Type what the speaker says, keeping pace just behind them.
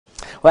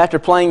Well, after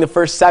playing the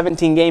first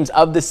 17 games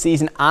of the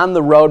season on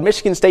the road,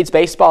 Michigan State's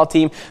baseball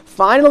team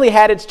finally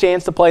had its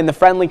chance to play in the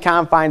friendly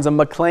confines of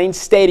McLane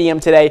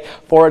Stadium today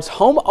for its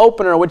home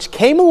opener, which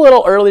came a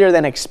little earlier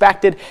than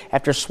expected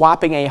after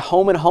swapping a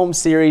home-and-home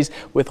series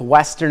with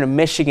Western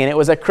Michigan. It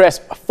was a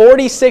crisp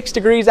 46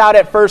 degrees out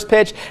at first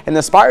pitch, and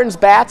the Spartans'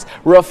 bats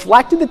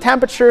reflected the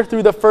temperature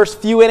through the first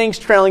few innings,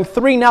 trailing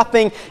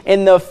 3-0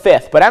 in the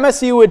fifth. But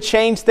MSU would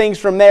change things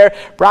from there.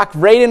 Brock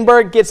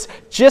Vredenberg gets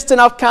just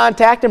enough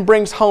contact and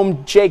brings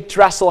home Jake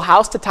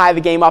Dresselhaus to tie the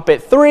game up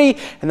at 3,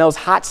 and those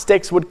hot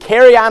sticks would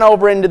carry on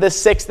over into the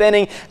sixth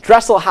inning.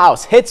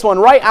 Dresselhaus hits one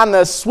right on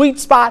the sweet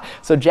spot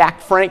so Jack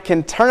Frank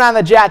can turn on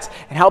the Jets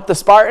and help the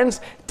Spartans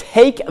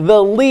take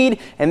the lead,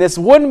 and this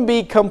wouldn't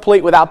be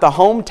complete without the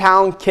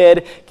hometown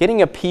kid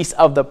getting a piece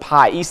of the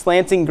pie. East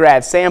Lansing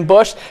grad Sam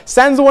Bush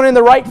sends one in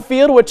the right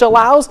field, which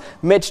allows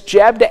Mitch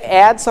Jebb to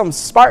add some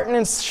Spartan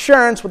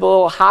insurance with a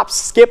little hop,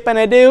 skip, and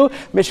a do.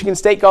 Michigan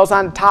State goes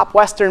on to top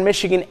Western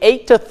Michigan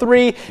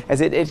 8-3 as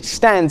it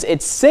extends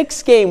its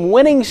 6-game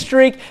winning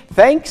streak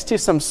thanks to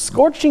some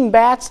scorching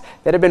bats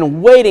that have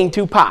been waiting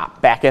to pop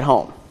back at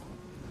home.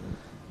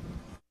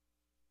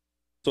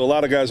 So a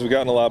lot of guys have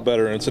gotten a lot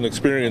better, and it's an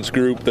experienced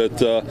group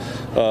that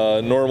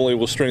normally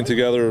will string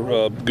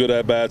together good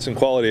at-bats and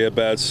quality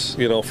at-bats,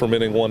 from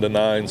inning 1 to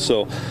 9.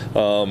 So,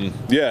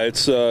 yeah,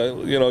 it's,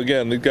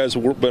 again, the guys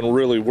have been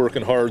really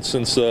working hard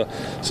since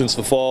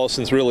the fall,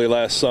 since really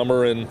last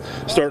summer, and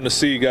starting to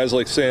see guys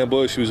like Sam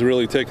Bush, who's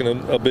really taken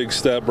a big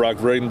step. Brock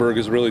Vredenberg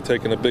has really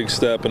taken a big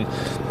step, and,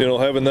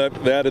 having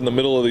that in the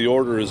middle of the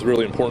order is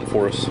really important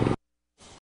for us.